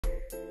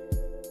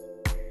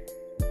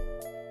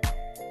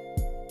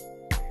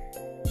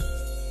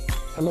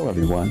Hello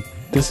everyone,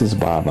 this is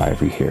Bob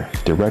Ivory here,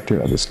 Director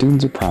of the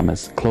Students of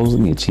Promise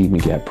Closing the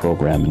Achievement Gap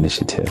Program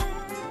Initiative.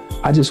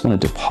 I just wanted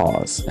to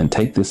pause and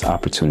take this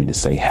opportunity to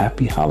say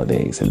happy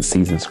holidays and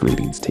season's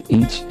greetings to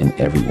each and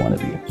every one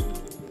of you.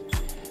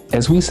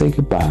 As we say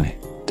goodbye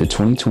to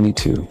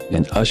 2022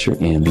 and usher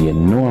in the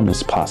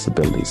enormous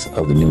possibilities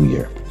of the new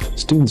year,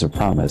 Students of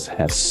Promise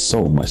has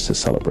so much to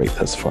celebrate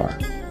thus far.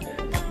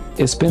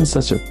 It's been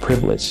such a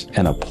privilege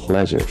and a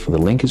pleasure for the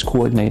linkage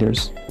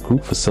coordinators,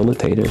 group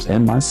facilitators,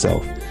 and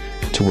myself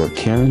to work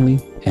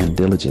caringly and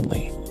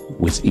diligently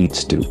with each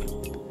student,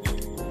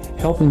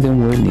 helping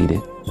them where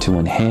needed to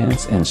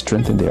enhance and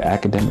strengthen their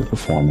academic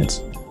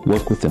performance,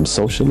 work with them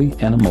socially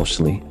and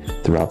emotionally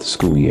throughout the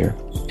school year,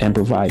 and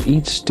provide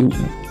each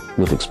student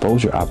with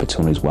exposure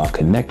opportunities while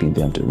connecting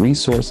them to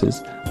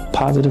resources,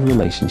 positive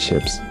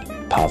relationships,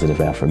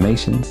 positive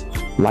affirmations,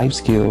 life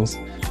skills,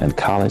 and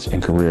college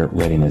and career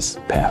readiness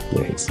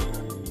pathways.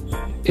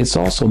 It's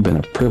also been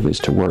a privilege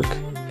to work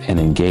and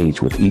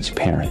engage with each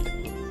parent,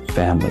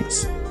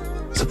 families,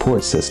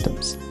 support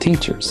systems,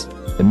 teachers,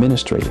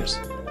 administrators,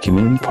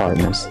 community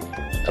partners,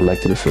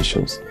 elected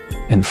officials,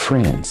 and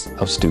friends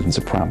of Students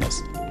of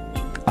Promise.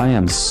 I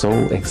am so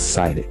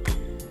excited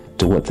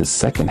to what the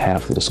second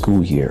half of the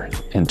school year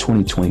in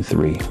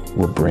 2023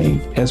 will bring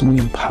as we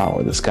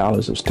empower the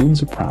scholars of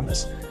Students of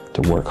Promise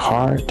to work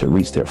hard to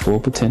reach their full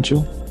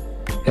potential,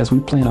 as we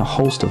plan a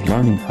host of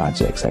learning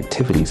projects,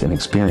 activities, and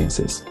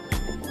experiences,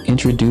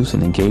 introduce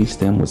and engage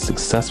them with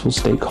successful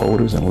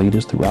stakeholders and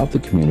leaders throughout the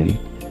community,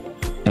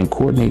 and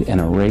coordinate an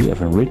array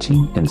of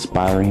enriching,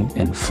 inspiring,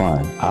 and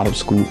fun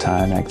out-of-school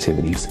time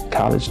activities,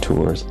 college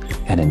tours,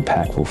 and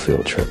impactful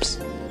field trips.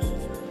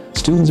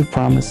 Students of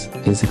Promise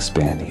is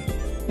expanding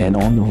and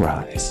on the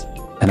rise,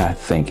 and I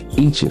thank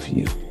each of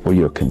you for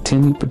your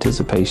continued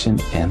participation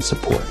and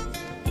support.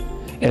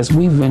 As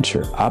we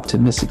venture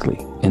optimistically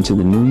into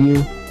the new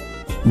year,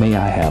 may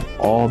I have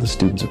all the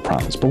Students of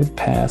Promise, both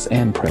past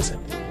and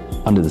present,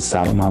 under the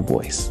sound of my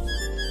voice.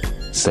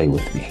 Say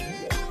with me,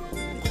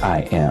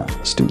 I am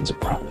Students of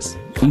Promise.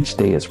 Each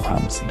day is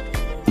promising.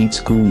 Each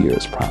school year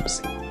is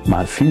promising.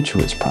 My future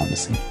is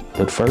promising.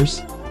 But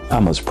first, I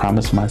must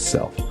promise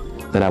myself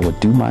that I will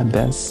do my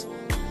best,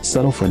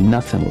 settle for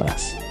nothing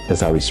less,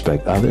 as I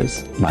respect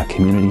others, my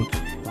community,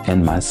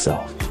 and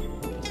myself.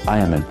 I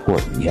am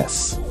important,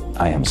 yes.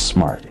 I am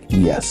smart,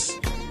 yes.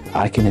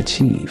 I can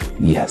achieve,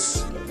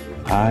 yes.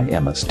 I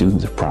am a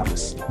Student of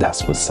Promise.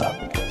 That's what's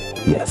up.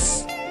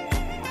 Yes.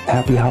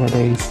 Happy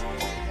holidays,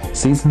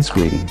 season's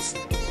greetings,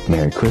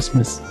 Merry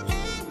Christmas,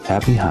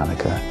 Happy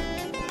Hanukkah,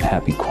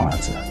 Happy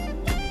Kwanzaa,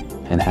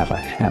 and have a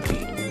happy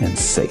and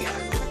safe,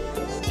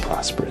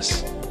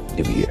 prosperous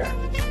New Year.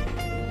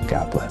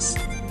 God bless.